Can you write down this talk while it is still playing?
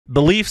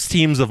the Leafs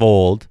teams of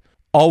old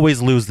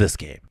always lose this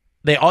game.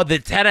 The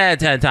 10 out of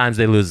 10 times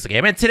they lose this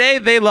game. And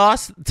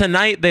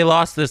tonight they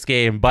lost this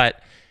game,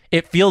 but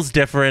it feels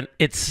different.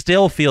 It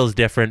still feels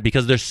different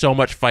because there's so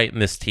much fight in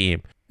this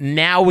team.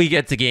 Now we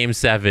get to game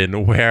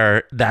 7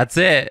 where that's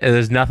it.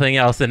 There's nothing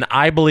else. And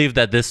I believe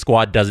that this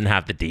squad doesn't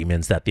have the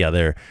demons that the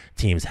other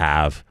teams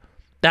have.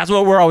 That's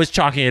what we're always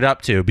chalking it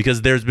up to,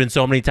 because there's been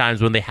so many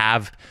times when they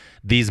have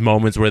these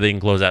moments where they can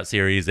close out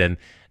series and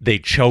they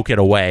choke it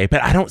away.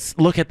 But I don't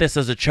look at this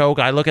as a choke.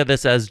 I look at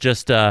this as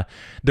just there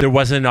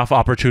wasn't enough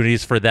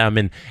opportunities for them.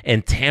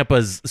 And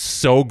Tampa's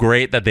so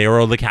great that they were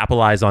able to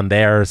capitalize on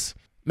theirs.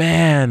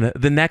 Man,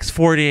 the next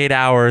 48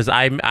 hours,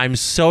 I'm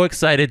so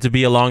excited to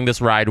be along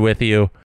this ride with you.